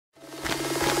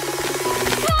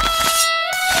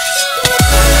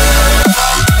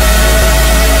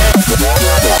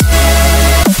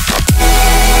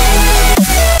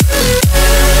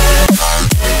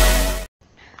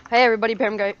Hey everybody,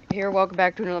 Pam Guy here. Welcome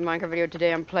back to another Minecraft video.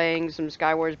 Today I'm playing some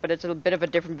Skywars, but it's a bit of a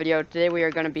different video. Today we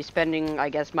are going to be spending, I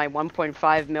guess, my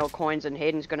 1.5 mil coins, and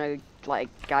Hayden's going to, like,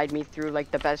 guide me through, like,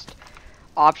 the best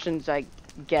options, I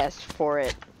guess, for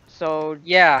it. So,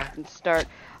 yeah. Let's start.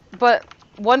 But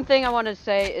one thing I want to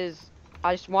say is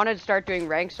I just wanted to start doing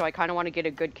rank, so I kind of want to get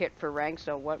a good kit for rank,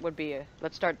 so what would be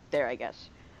let's start there, I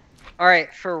guess.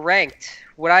 Alright, for ranked,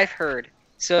 what I've heard.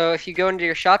 So if you go into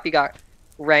your shop, you got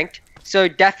ranked. So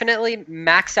definitely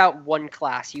max out one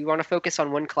class. You want to focus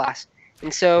on one class.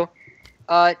 And so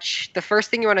the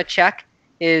first thing you want to check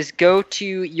is go to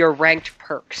your ranked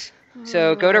perks.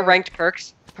 So go to ranked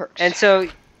perks. And so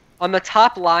on the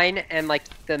top line and like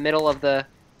the middle of the,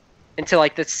 into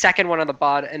like the second one on the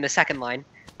bottom in the second line,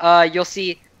 you'll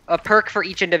see a perk for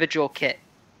each individual kit.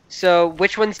 So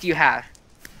which ones do you have?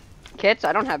 Kits?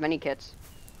 I don't have any kits.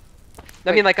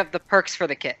 I mean, like the perks for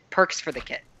the kit. Perks for the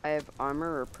kit. I have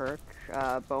armor or perk,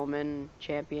 bowman,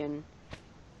 champion,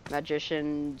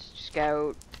 magician,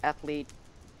 scout, athlete,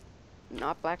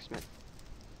 not blacksmith.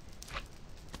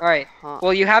 Alright,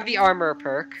 well you have the armor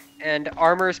perk, and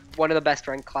armor's one of the best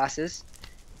ranked classes.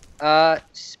 But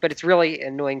it's really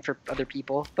annoying for other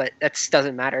people, but that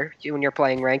doesn't matter. When you're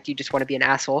playing ranked, you just want to be an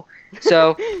asshole.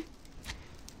 So,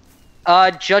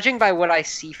 judging by what I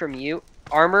see from you,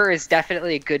 armor is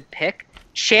definitely a good pick.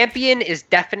 Champion is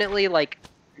definitely, like,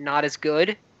 not as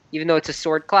good. Even though it's a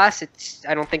sword class,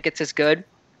 I don't think it's as good.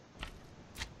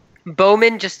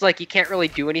 Bowman, just, like, you can't really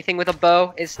do anything with a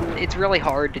bow. It's really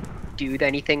hard to do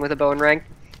anything with a bow in ranked.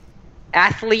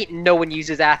 Athlete, no one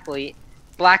uses athlete.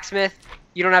 Blacksmith,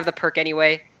 you don't have the perk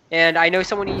anyway. And I know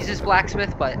someone who uses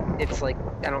blacksmith, but it's, like,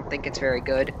 I don't think it's very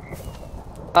good.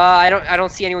 I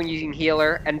don't see anyone using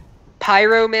healer. And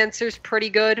pyromancer's pretty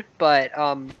good, but,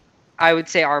 I would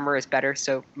say armor is better,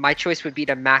 so my choice would be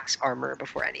to max armor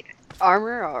before anything.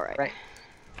 Armor? Alright. Right.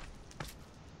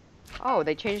 Oh,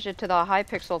 they changed it to the high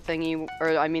pixel thingy,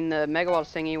 or I mean the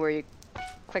megawatts thingy where you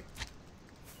click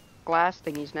glass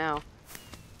thingies now.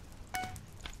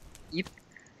 Yep.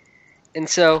 And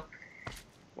so,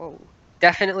 whoa.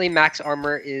 Definitely max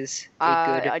armor is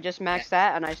a good... I just maxed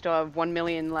that, and I still have 1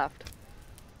 million left.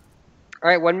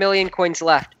 Alright, 1 million coins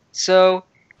left. So,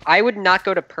 I would not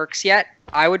go to perks yet.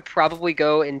 I would probably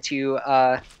go into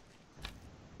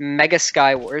Mega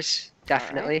Skywars,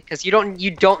 definitely, because you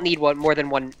don't need more than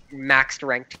one maxed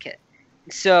ranked kit.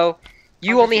 So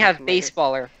you only have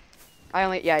baseballer.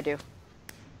 I do.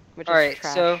 Alright,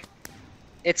 so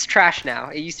it's trash now.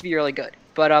 It used to be really good,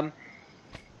 but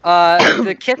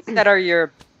the kits that are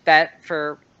your bet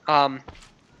for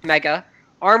Mega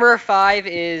Armor 5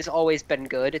 is always been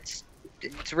good. It's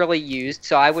really used,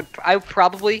 so I would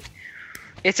probably.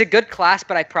 It's a good class,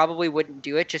 but I probably wouldn't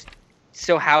do it just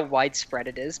so how widespread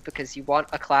it is, because you want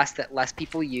a class that less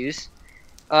people use.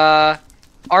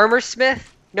 Armorsmith,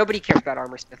 nobody cares about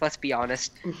Armorsmith, let's be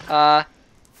honest.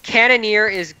 Cannoneer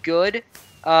is good.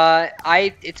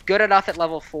 It's good enough at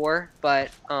level 4, but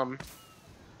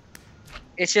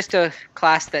it's just a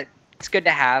class that it's good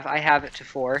to have. I have it to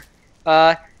 4.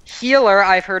 Healer,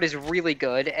 I've heard, is really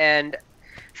good, and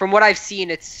from what I've seen,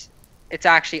 it's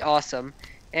actually awesome.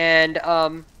 And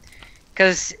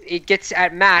because it gets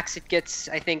at max, it gets,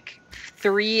 I think,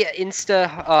 3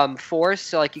 insta force.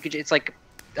 So like it's like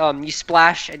you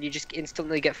splash and you just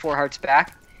instantly get 4 hearts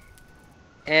back.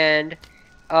 And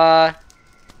what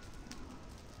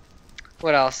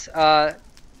else? And,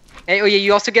 oh yeah,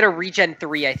 you also get a regen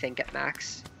 3, I think, at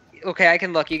max. Okay, I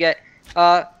can look. You get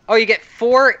you get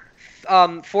 4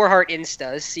 heart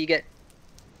instas. So you get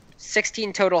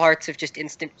 16 total hearts of just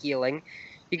instant healing.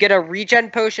 You get a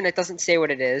regen potion, it doesn't say what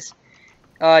it is.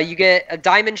 You get a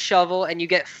diamond shovel, and you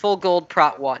get full gold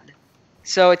prot 1.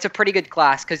 So it's a pretty good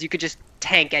class, because you could just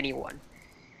tank anyone.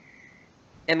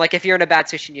 And like if you're in a bad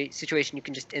situation, you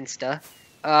can just insta.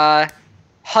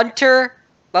 Hunter,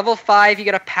 level 5, you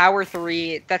get a power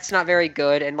 3. That's not very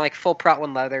good, and like full prot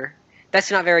 1 leather.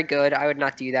 That's not very good, I would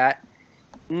not do that.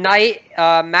 Knight,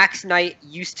 max knight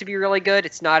used to be really good.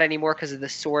 It's not anymore because of the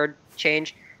sword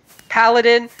change.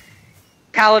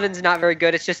 Paladin's not very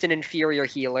good. It's just an inferior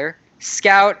healer.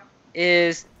 Scout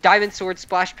is diamond sword,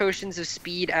 splash potions of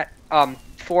speed at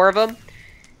 4 of them.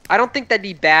 I don't think that'd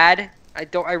be bad.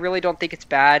 I really don't think it's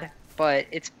bad, but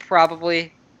it's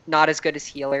probably not as good as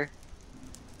healer.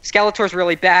 Skeletor's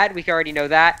really bad. We already know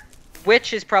that.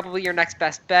 Witch is probably your next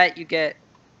best bet. You get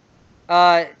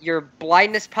your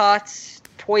blindness pots,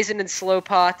 poison and slow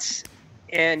pots,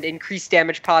 and increased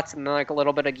damage pots, and then like a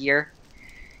little bit of gear.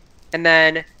 And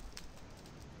then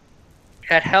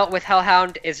with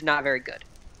Hellhound is not very good.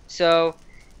 So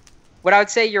what I would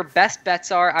say your best bets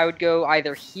are, I would go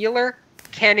either healer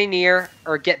Cannoneer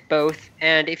or get both,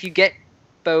 and if you get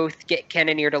both, get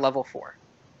Cannoneer to level 4.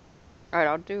 Alright,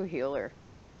 I'll do healer.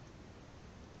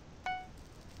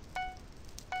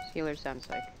 Healer sounds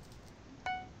like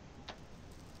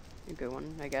a good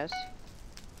one, I guess.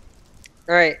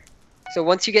 Alright, so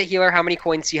once you get healer, how many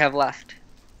coins do you have left?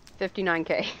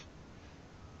 59k.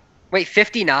 Wait,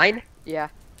 59? Yeah.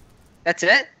 That's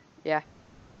it? Yeah.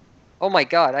 Oh my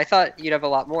god, I thought you'd have a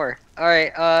lot more.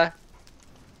 Alright,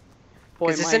 Boy,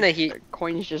 is this in a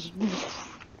coins just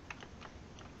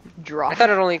drop. I thought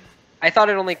it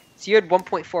only, so you had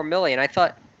 1.4 million. I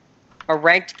thought a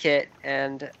ranked kit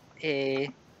and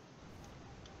a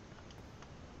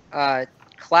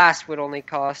class would only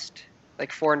cost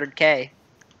like 400k.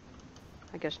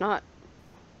 I guess not.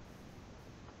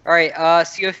 Alright,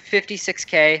 so you have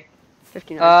 56k.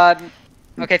 59.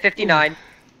 Okay, 59.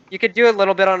 You could do a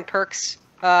little bit on perks.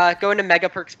 Go into mega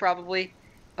perks probably.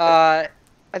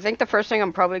 I think the first thing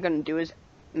I'm probably going to do is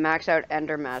max out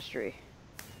Ender Mastery.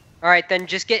 Alright, then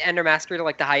just get Ender Mastery to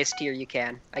like the highest tier you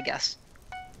can, I guess.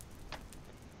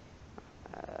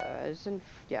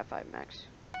 Yeah, 5 max.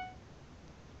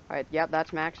 Alright, yep,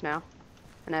 that's max now.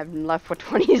 And I'm left with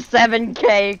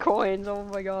 27k coins, oh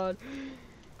my god.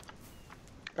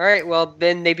 Alright, well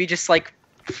then maybe just like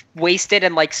waste it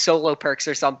in like solo perks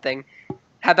or something.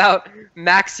 How about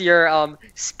max your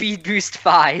speed boost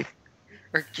 5?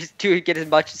 Or just get as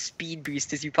much speed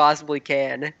boost as you possibly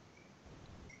can.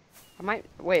 I might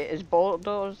wait, is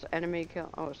Bulldoze enemy kill?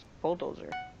 Oh, it's Bulldozer.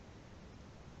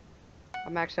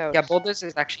 I'll max out. Yeah, Bulldozer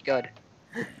is actually good.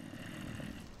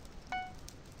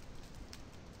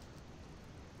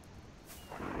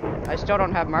 I still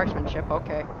don't have marksmanship,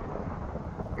 okay.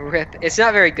 RIP. It's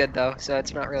not very good though, so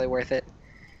it's not really worth it.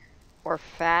 Or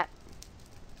fat.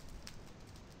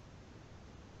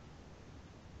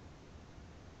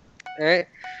 Alright.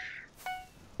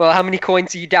 Well, how many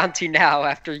coins are you down to now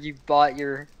after you bought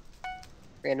your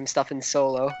random stuff in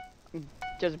solo?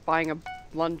 Just buying a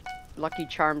Lucky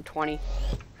Charm 20.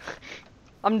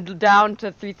 I'm down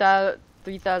to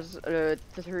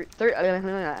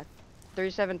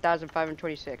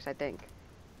 37,526, I think.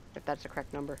 If that's the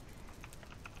correct number.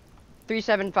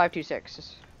 37526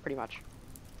 is pretty much.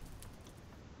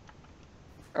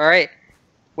 Alright.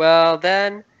 Well,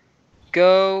 then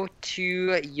go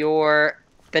to your...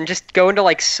 Then just go into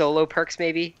like solo perks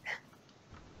maybe.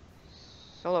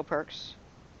 Solo perks.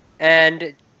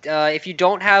 And if you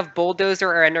don't have Bulldozer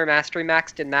or Ender Mastery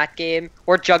maxed in that game,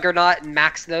 or Juggernaut,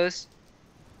 max those.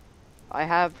 I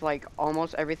have like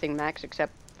almost everything maxed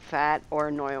except Fat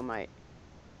or Noyomite.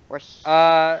 Or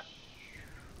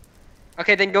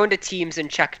okay, then go into teams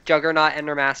and check Juggernaut,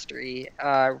 Ender Mastery,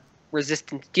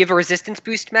 resistance. Do you have a resistance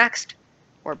boost maxed?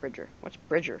 Or Bridger. What's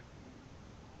Bridger?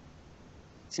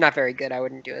 It's not very good. I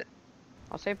wouldn't do it.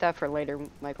 I'll save that for later,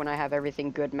 like when I have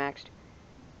everything good maxed.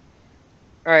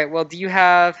 Alright, well, do you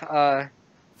have, Alright,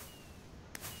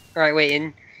 wait,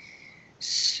 in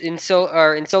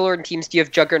solo and teams, do you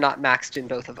have Juggernaut maxed in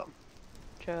both of them?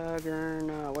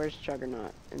 Juggernaut, where's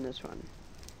Juggernaut in this one?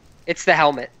 It's the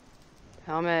helmet.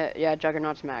 Helmet, yeah,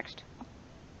 Juggernaut's maxed.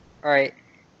 Alright.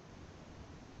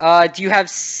 Do you have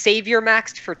Savior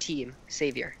maxed for team?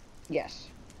 Savior. Yes.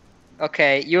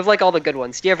 Okay, you have like all the good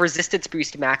ones. Do you have Resistance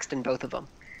boost maxed in both of them?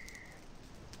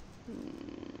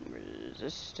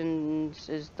 Resistance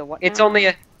is the what It's now?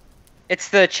 only it's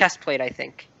the chest plate, I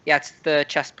think. Yeah, it's the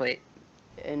chest plate.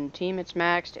 In team it's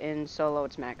maxed, in solo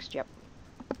it's maxed, yep.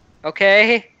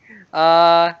 Okay.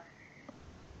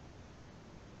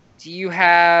 Do you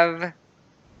have...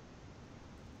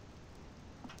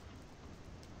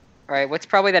 Alright, what's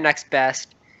probably the next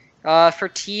best? For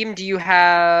team, do you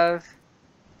have...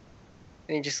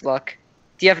 Let me just look.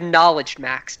 Do you have knowledge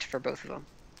maxed for both of them?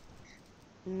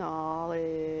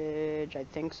 Knowledge, I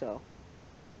think so.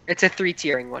 It's a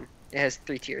 3-tiering one. It has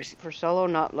 3 tiers. For solo,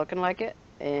 not looking like it,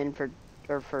 and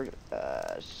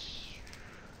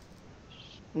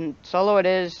solo it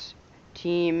is,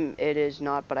 team it is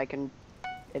not, but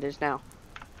it is now.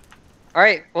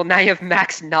 Alright, well now you have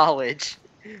max knowledge.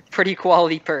 Pretty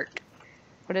quality perk.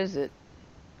 What is it?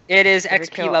 It is Every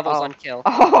XP kill. levels Oh. on kill.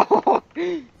 Oh,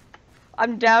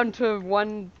 I'm down to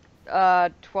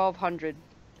 1200.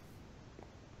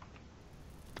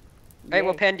 Alright,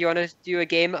 well Pen, do you want to do a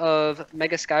game of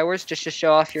Mega Skywars just to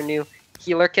show off your new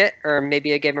healer kit? Or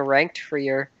maybe a game of ranked for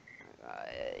your...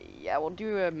 Yeah, we'll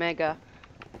do a mega.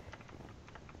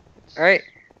 Alright.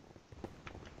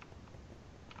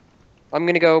 I'm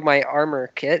gonna go my armor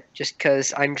kit, just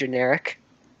cause I'm generic.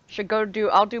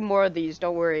 I'll do more of these,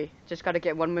 don't worry. Just gotta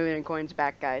get 1 million coins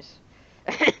back, guys.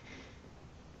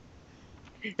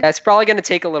 That's probably gonna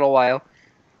take a little while.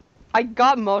 I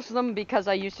got most of them because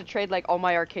I used to trade like all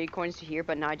my arcade coins to here,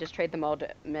 but now I just trade them all to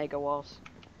mega walls.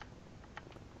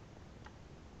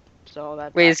 So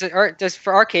that's Wait, is it or does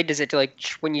for arcade? Does it like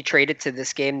when you trade it to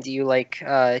this game? Do you like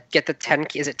get the 10?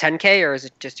 Is it 10K or is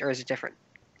it just or is it different?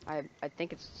 I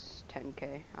think it's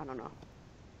 10K. I don't know.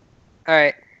 All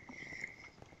right.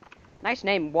 Nice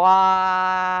name.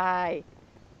 Why?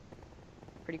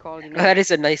 Pretty quality name. That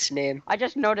is a nice name. I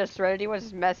just noticed Serenity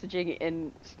was messaging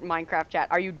in Minecraft chat.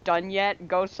 Are you done yet?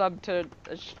 Go sub to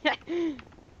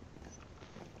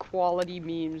quality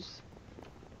memes.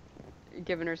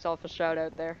 Giving herself a shout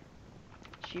out there.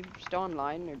 Is she still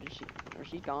online or did she? Or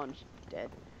she's gone? She's dead.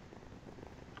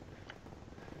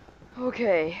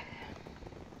 Okay.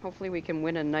 Hopefully we can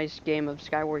win a nice game of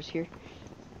Skywars here.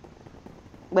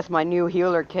 With my new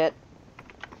healer kit.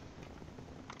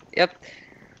 Yep.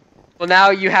 Well,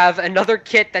 now you have another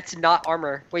kit that's not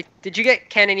armor. Wait, did you get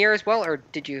Cannoneer as well, or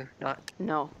did you not?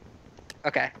 No.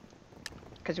 Okay.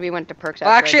 Because we went to perks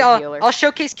Well, after actually, I did healer. I'll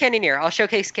showcase Cannoneer. I'll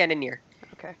showcase Cannoneer.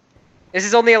 Okay. This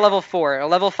is only a level 4. A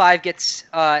level 5 gets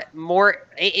eight more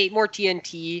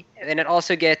TNT, and it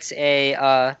also gets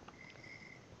a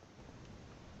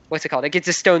what's it called? It gets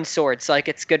a stone sword, so like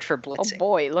it's good for blitzing. Oh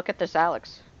boy, look at this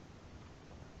Alex.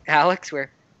 Alex,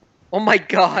 where? Oh my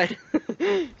god.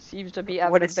 Seems to be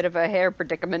having a bit of a hair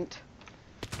predicament.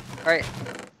 Alright.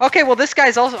 Okay, well this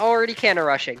guy's also already cannon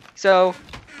rushing. So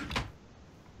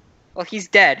well, he's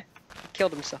dead.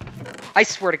 Killed himself. I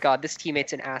swear to god, this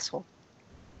teammate's an asshole.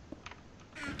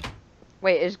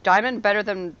 Wait, is Diamond better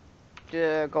than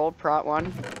the Gold Prot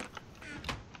one?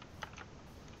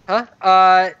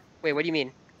 Huh? Wait, what do you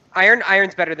mean?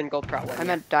 Iron's better than Gold Prot 1. I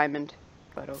meant Diamond,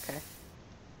 but okay.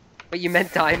 But you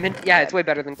meant Diamond? Yeah, it's way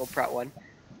better than Gold Prot 1.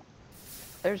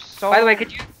 There's so... By the way,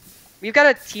 could you... We've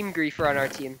got a team griefer on our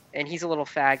team, and he's a little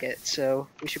faggot, so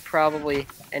we should probably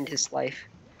end his life.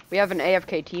 We have an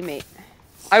AFK teammate.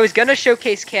 I was gonna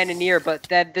showcase Cannoneer, but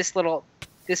then this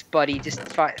buddy just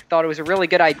thought it was a really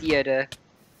good idea to...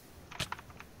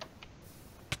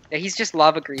 Yeah, he's just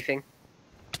lava griefing.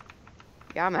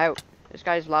 Yeah, I'm out. This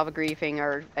guy's lava griefing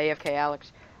or AFK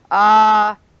Alex.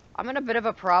 I'm in a bit of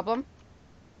a problem.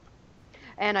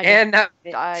 And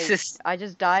I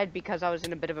just died because I was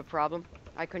in a bit of a problem.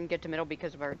 I couldn't get to middle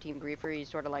because of our team griefer. He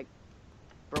sort of like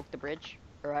broke the bridge,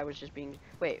 or I was just being.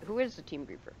 Wait, who is the team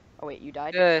griefer? Oh wait, you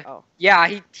died. Oh. Yeah,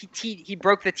 he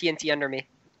broke the TNT under me.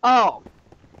 Oh.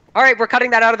 All right, we're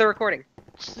cutting that out of the recording.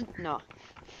 No.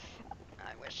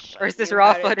 I wish. Or is this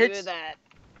raw footage? Do that.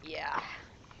 Yeah.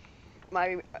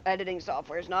 My editing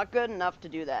software is not good enough to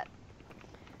do that.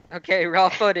 Okay, raw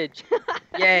footage.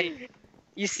 Yay.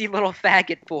 You see little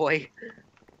faggot boy.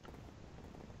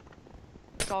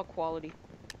 It's all quality.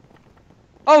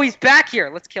 Oh, he's back here.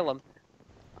 Let's kill him.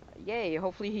 Yay,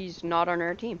 hopefully he's not on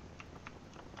our team.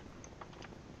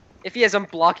 If he is, I'm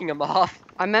blocking him off.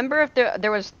 I remember if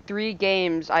there was 3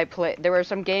 games I played. There were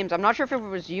some games. I'm not sure if it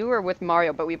was you or with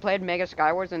Mario, but we played Mega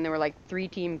Skywars and there were like 3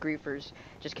 team griefers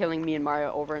just killing me and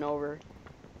Mario over and over.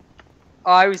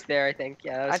 Oh, I was there, I think.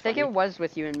 Yeah, that was I think funny. it was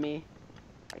with you and me.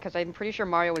 Because I'm pretty sure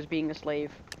Mario was being a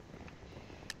slave.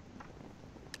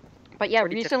 But yeah,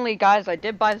 recently, guys, I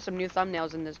did buy some new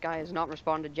thumbnails and this guy has not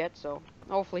responded yet, so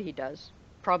hopefully he does.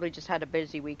 Probably just had a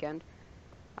busy weekend.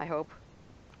 I hope.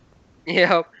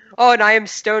 Yeah. Oh, and I am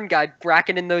Stone Guy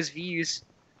bracking in those views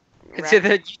to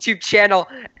the YouTube channel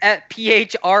at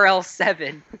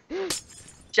PHRL7.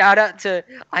 Shout out to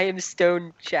I Am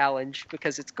Stone Challenge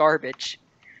because it's garbage.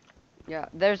 Yeah,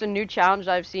 there's a new challenge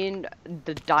I've seen,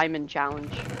 the Diamond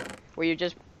Challenge, where you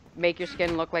just make your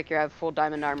skin look like you have full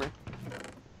diamond armor.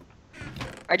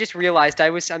 I just realized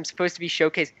I'm supposed to be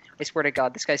showcased. I swear to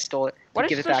God, this guy stole it. What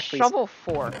give is it the back, please. shovel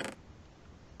for?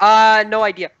 No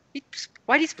idea.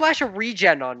 Why'd he splash a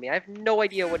regen on me? I have no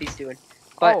idea what he's doing.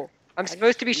 But I'm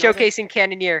supposed to be showcasing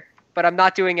Cannoneer, but I'm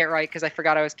not doing it right because I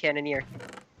forgot I was Cannoneer.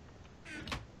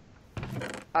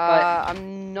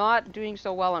 I'm not doing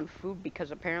so well on food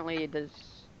because apparently this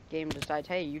game decides,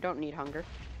 hey, you don't need hunger.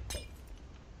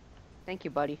 Thank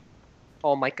you, buddy.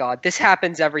 Oh my god, this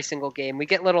happens every single game. We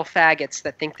get little faggots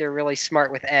that think they're really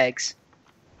smart with eggs.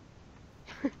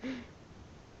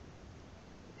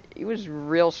 He was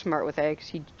real smart with eggs.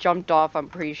 He jumped off, I'm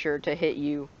pretty sure, to hit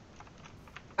you.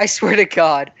 I swear to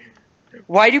God.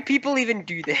 Why do people even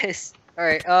do this?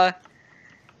 Alright,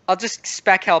 I'll just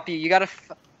spec help you. You gotta...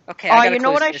 Okay, I gotta you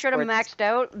know what I close should have Discord. maxed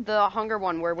out? The hunger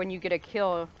one, where when you get a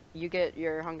kill, you get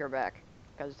your hunger back.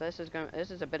 Because this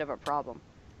is a bit of a problem.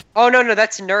 Oh, no,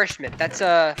 that's nourishment. That's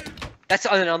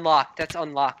unlocked. That's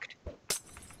unlocked.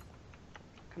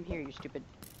 Come here, you stupid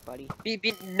buddy.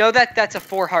 Know that that's a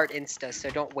 4-heart insta, so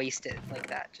don't waste it like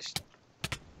that. Just...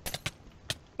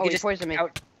 Oh, he poisoned me.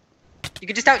 You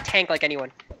could just out tank like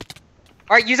anyone.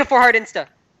 All right, use a 4 hard insta.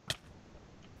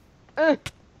 Or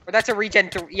that's a regen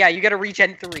 3. Yeah, you get a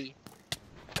regen 3.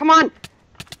 Come on!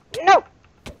 No!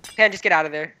 Pan, just get out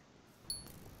of there.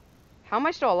 How am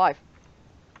I still alive?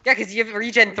 Yeah, because you have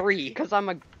regen 3. Because I'm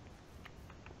a...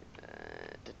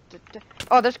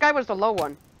 Oh, this guy was the low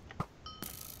one.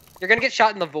 You're gonna get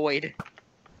shot in the void.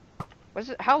 Was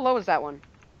it? How low is that one?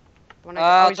 The one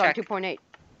I'll he's check. on 2.8.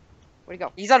 Where'd he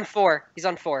go? He's on 4. He's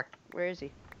on 4. Where is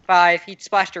he? 5. He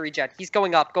splashed a regen. He's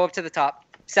going up. Go up to the top.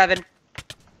 7.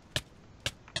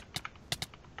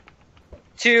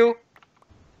 2.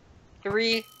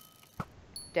 3.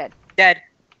 Dead. Dead.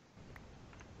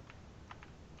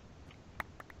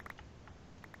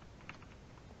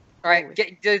 Alright,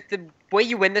 the way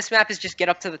you win this map is just get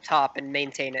up to the top and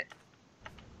maintain it.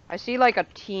 I see like a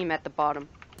team at the bottom.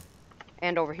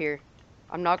 And over here.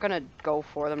 I'm not gonna go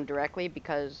for them directly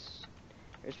because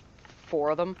there's 4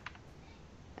 of them.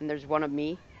 And there's one of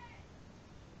me.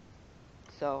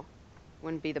 So,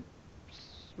 wouldn't be the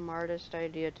smartest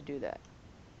idea to do that.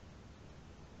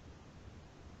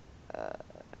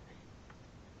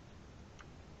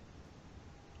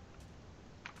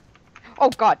 Oh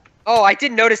god! Oh, I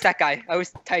didn't notice that guy. I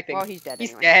was typing. Well, he's dead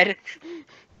He's anyway. dead.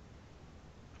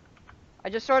 I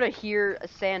just sort of hear a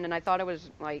sand and I thought it was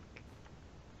like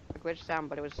a glitch sound,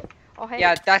 but it was... Oh, hey.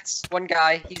 Yeah, that's one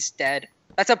guy. He's dead.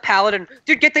 That's a paladin.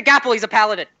 Dude, get the gapple. He's a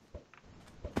paladin.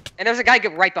 And there's a guy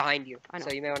right behind you. I know.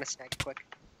 So you may want to snag it quick.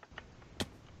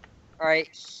 Alright,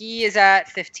 he is at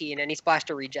 15 and he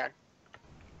splashed a regen.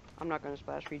 I'm not gonna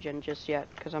splash regen just yet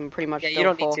because I'm pretty much Yeah, still you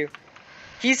don't full. need to.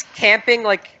 He's camping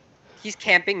like... He's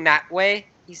camping that way.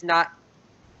 He's not...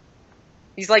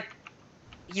 He's like...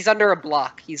 He's under a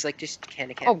block. He's like just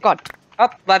kinda camping. Oh god.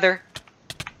 Up, leather.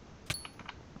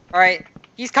 Alright.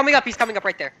 He's coming up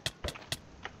right there.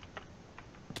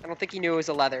 I don't think he knew it was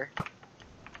a leather.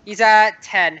 He's at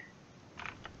 10.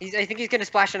 I think he's gonna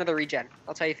splash another regen.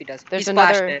 I'll tell you if he does. There's He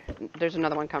splashed another. it. There's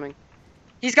another one coming.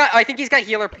 I think he's got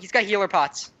healer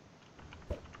pots.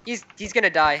 He's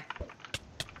gonna die.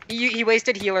 He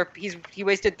wasted healer. He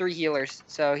wasted 3 healers.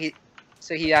 So he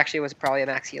actually was probably a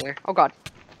max healer. Oh god.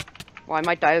 Well, I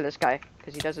might die to this guy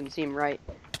because he doesn't seem right.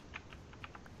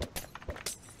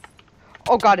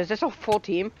 Oh god, is this a full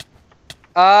team?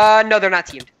 No, they're not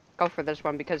teamed. Go for this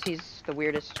one because he's the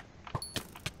weirdest.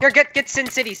 Here, get Sin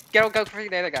Cities. Go for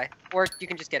the other guy, or you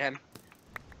can just get him.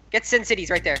 Get Sin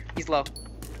Cities right there. He's low.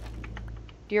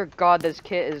 Dear god, this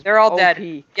kit is They're all OP.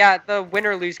 dead. Yeah, the win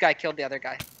or lose guy killed the other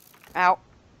guy. Ow.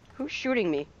 Who's shooting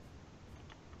me?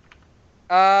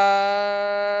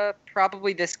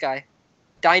 Probably this guy.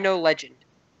 Dino Legend.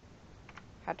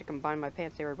 Had to combine my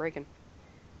pants, they were breaking.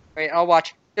 Wait, I'll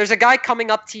watch. There's a guy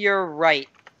coming up to your right.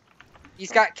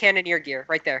 He's got cannoneer gear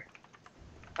right there.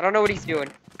 I don't know what he's doing.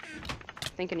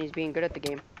 Thinking he's being good at the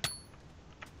game.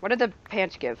 What did the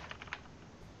pants give?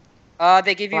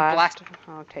 They give you blast.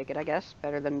 I'll take it, I guess.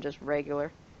 Better than just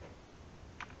regular.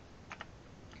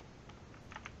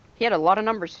 He had a lot of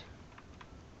numbers.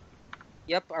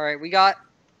 Yep, alright, we got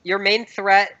your main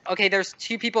threat. Okay, there's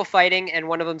 2 people fighting and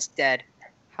one of them's dead.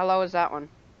 How low is that one?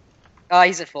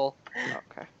 He's at full.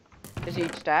 Okay. Is he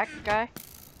stacked, guy?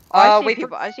 Oh,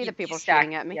 I see the people stacked.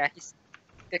 shooting at me. Yeah,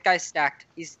 that guy's stacked.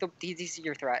 He's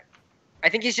your threat. I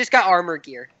think he's just got armor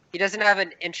gear. He doesn't have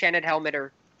an enchanted helmet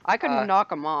or... I could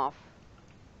knock him off.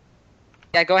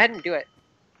 Yeah, go ahead and do it.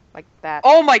 Like that.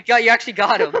 Oh my god, you actually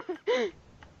got him.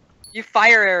 You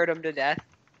fire arrowed him to death.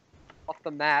 Off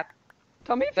the map.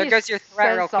 Tell me if There he goes your threat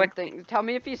says real quick. something. Tell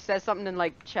me if he says something in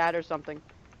like chat or something.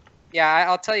 Yeah,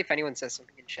 I'll tell you if anyone says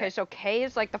something in chat. Okay, so K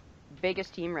is like the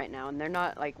biggest team right now, and they're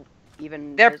not like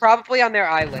even. They're probably on their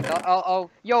island. I'll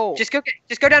Yo. just go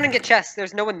down and get chests.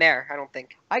 There's no one there, I don't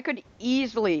think. I could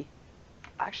easily.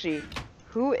 Actually,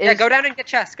 who is? Yeah, go down and get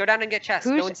chests. Go down and get chests.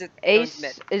 Who's no one's Ace?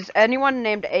 mid. Is anyone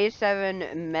named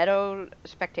A7 Meadow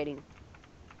spectating?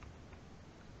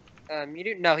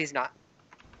 Mewtwo? No, he's not.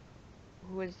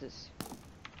 Who is this?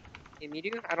 Hey,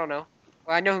 Mewtwo? I don't know.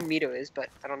 Well, I know who Mewtwo is, but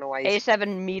I don't know why he's...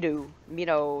 A7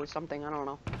 Meadow something. I don't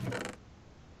know.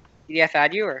 EDF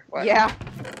add you or what? Yeah.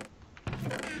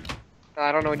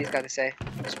 I don't know what he's got to say.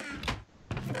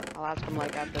 I'll ask him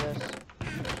like after this.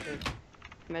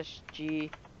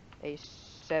 MSG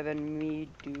A7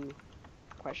 Meadow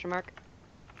question mark.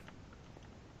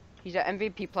 He's at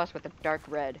MVP plus with a dark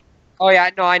red. Oh yeah,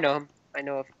 no, I know him. I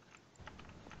know him.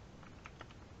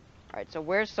 Alright, so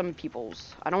where's some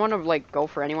people's? I don't want to like go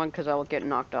for anyone because I'll get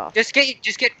knocked off. Just get.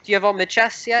 Do you have all mid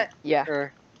chests yet? Yeah.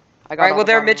 Or... I got Alright, well the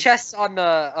there are bottom mid one. chests on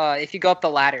the. If you go up the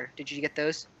ladder, did you get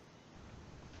those?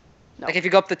 No. Like if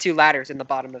you go up the 2 ladders in the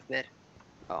bottom of mid.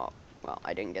 Oh. Well,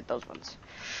 I didn't get those ones.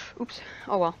 Oops.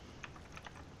 Oh well.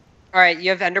 Alright, you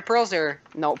have ender pearls or?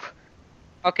 Nope.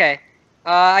 Okay.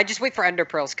 I just wait for ender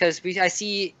pearls, because I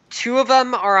see 2 of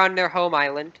them are on their home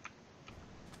island.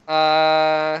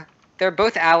 They're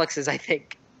both Alex's, I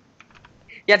think.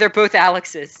 Yeah, they're both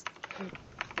Alex's.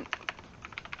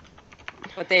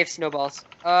 But they have snowballs.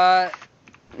 Yeah,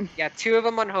 2 of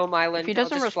them on home island. If he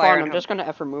doesn't I'll just fly respond, around I'm just gonna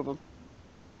F remove him.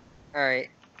 Alright.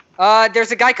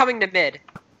 There's a guy coming to mid.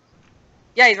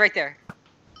 Yeah, he's right there.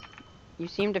 You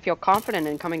seem to feel confident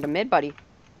in coming to mid, buddy.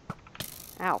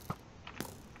 Ow.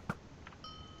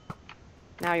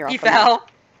 Now you're off. He the map. fell.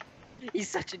 He's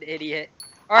such an idiot.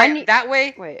 Alright, that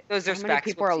way. Wait, those are how many specs.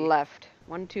 people We'll are see. left?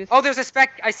 1, 2, 3, Oh, there's a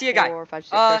spec. I see a guy. 4, 5,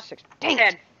 6, there's 6. Dang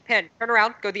it. Pen, turn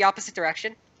around. Go the opposite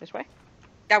direction. This way?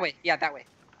 That way. Yeah, that way.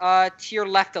 To your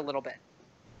left a little bit.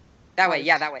 That way.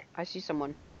 Yeah, that way. I see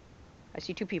someone. I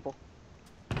see 2 people.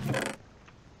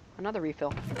 Another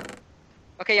refill.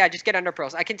 Okay, yeah, just get under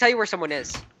pearls. I can tell you where someone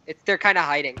is. They're kind of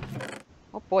hiding.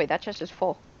 Oh boy, that chest is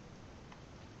full.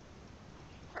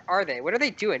 Where are they? What are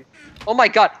they doing? Oh my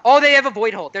god. Oh, they have a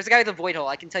void hole. There's a guy with a void hole.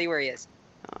 I can tell you where he is.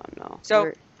 Oh no.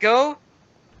 So, go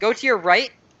to your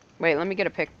right. Wait, let me get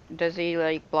a pic. Does he,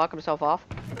 like, block himself off?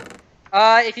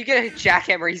 If you get a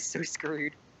jackhammer, he's so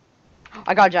screwed.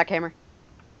 I got a jackhammer.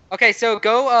 Okay, so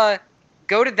go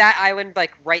to that island,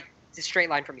 like, right, the straight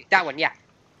line from you. That one, yeah.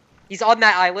 He's on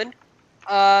that island.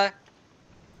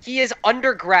 He is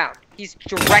underground. He's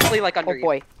directly, like, under you. Oh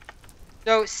boy.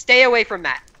 So, stay away from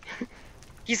that.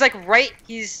 He's, like, right,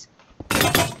 he's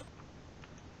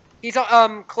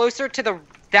closer to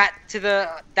that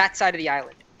side of the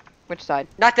island. Which side?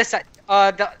 Not this side.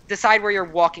 The side where you're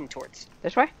walking towards.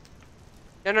 This way?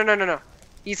 No.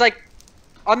 He's like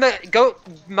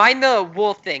mind the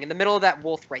wool thing in the middle of that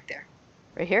wool right there.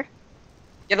 Right here?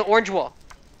 Yeah, the orange wool.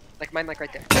 Like mine, like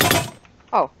right there.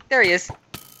 Oh. There he is.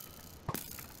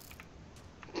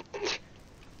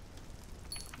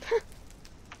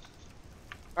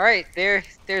 All right,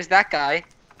 there's that guy.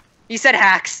 He said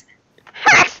hacks.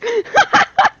 Hacks!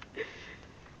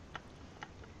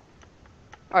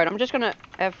 Alright, I'm just gonna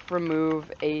F remove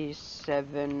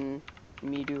A7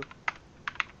 Midu.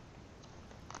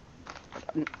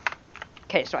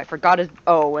 Okay, so I forgot his.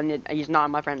 Oh, and he's not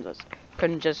on my friends list.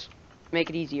 Couldn't just make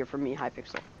it easier for me,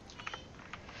 Hypixel.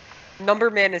 Number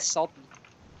man is salty.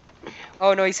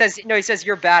 Oh no, he says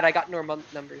you're bad. I got normal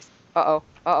numbers.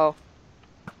 Uh-oh.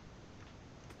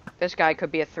 This guy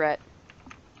could be a threat.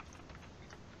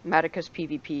 Maticus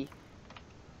PvP.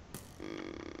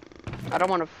 I don't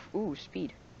want to. Ooh,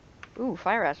 speed. Ooh,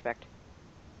 fire aspect.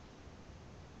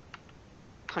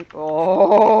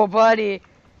 Oh, buddy.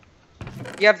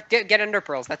 You have get under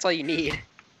pearls. That's all you need.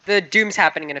 The doom's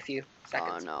happening in a few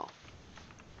seconds. Oh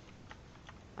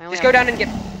no. Just go down and get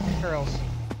pearls.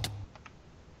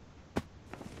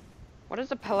 What does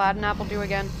the Paladin apple do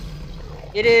again?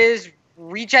 It is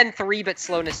regen 3, but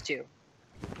slowness 2.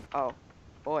 Oh,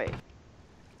 boy.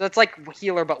 So it's like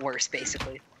healer, but worse,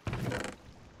 basically.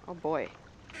 Oh boy.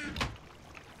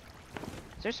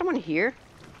 Is there someone here?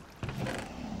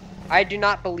 I do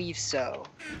not believe so.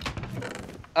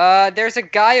 There's a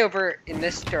guy over in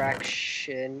this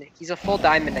direction. He's a full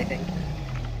diamond, I think.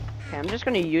 Okay, I'm just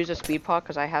gonna use a speed pot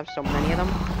because I have so many of them.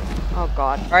 Oh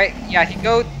god. Alright, yeah, if you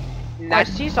go... Oh, I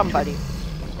see somebody.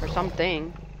 Or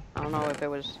something. I don't know if it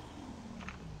was...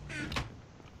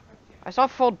 I saw a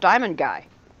full diamond guy.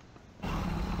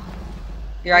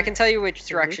 Here, I can tell you which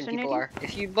direction people are.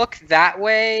 If you look that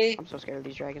way... I'm so scared of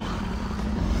these dragons.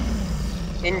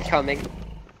 Incoming.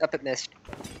 Up at mist.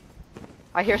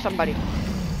 I hear somebody.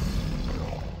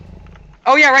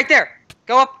 Oh yeah, right there!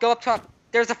 Go up top.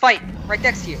 There's a fight right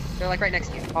next to you. They're like right next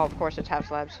to you. Oh, of course it's half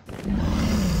slabs. Of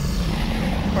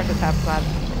course it's half slabs.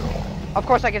 Of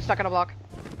course I get stuck in a block.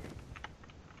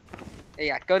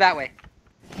 Yeah, go that way.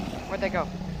 Where'd they go?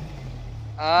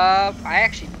 I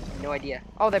actually have no idea.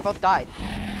 Oh, they both died.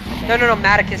 No,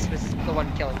 Maticus was the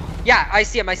one killing. Yeah, I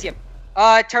see him.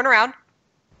 Turn around.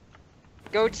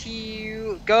 Go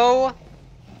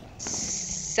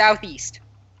southeast.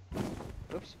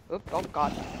 Oops. Oh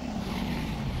god.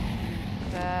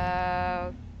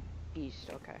 Southeast,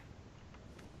 okay.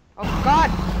 Oh god!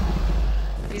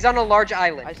 He's on a large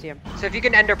island. I see him. So if you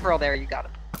can ender pearl there, you got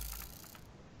him.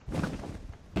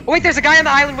 Oh wait, there's a guy on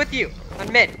the island with you.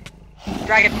 On mid.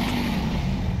 Dragon.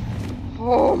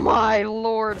 Oh my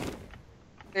lord.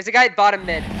 There's a guy at bottom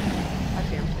mid. I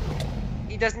see him.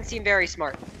 He doesn't seem very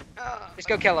smart. Just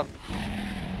go kill him.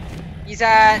 He's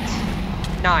at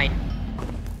 9.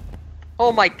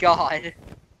 Oh my god.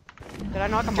 Did I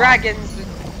knock him Dragons.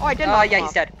 off? Oh, I did knock him yeah, off.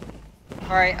 he's dead.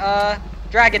 Alright,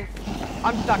 dragon.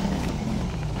 I'm stuck.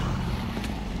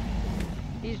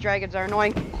 dragons are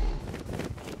annoying.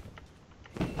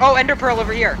 Oh, ender pearl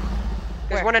over here.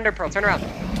 There's Where? one ender pearl. Turn around.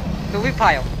 The loot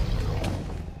pile.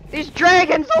 These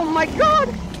dragons! Oh my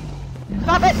god!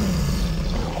 Stop it!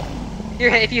 Here,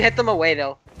 if you hit them away,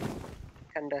 they'll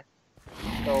kinda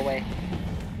go away.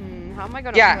 How am I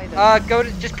gonna play this? Go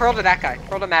to just pearl to that guy.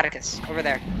 Pearl to Maticus over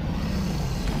there.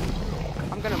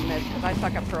 I'm gonna miss because I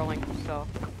suck at pearling, so.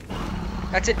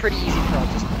 That's it. Pretty easy pearl.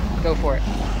 Just go for it.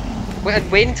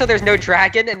 Wait until there's no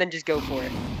dragon and then just go for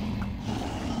it.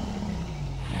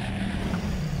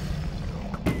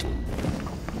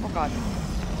 Oh god.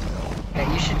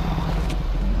 Okay, you should.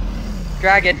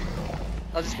 Dragon.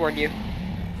 I'll just warn you.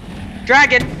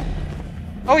 Dragon!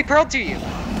 Oh, he pearled to you.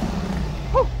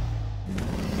 Woo.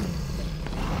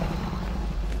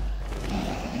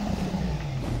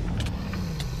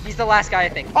 He's the last guy, I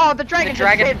think. Oh, the dragon! The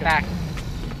dragon back.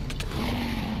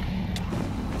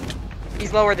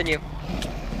 He's lower than you.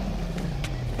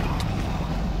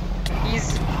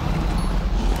 He's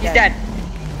dead.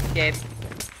 Gabe.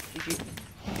 GG.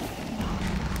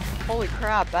 Holy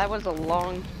crap, that was a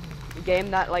long game.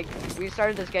 That, like, we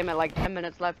started this game at like 10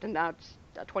 minutes left and now it's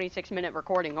a 26-minute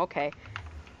recording. Okay.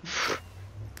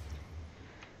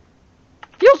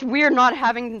 Feels weird not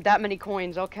having that many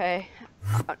coins. Okay.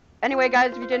 Anyway,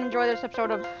 guys, if you did enjoy this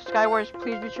episode of Skywars,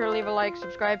 please be sure to leave a like,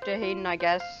 subscribe to Hayden, I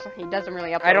guess. He doesn't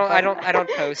really upload. I don't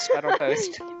post. I don't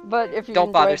post. But if you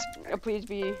Don't bother. please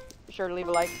be sure to leave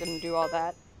a like and do all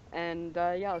that. And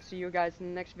yeah, I'll see you guys in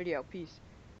the next video. Peace.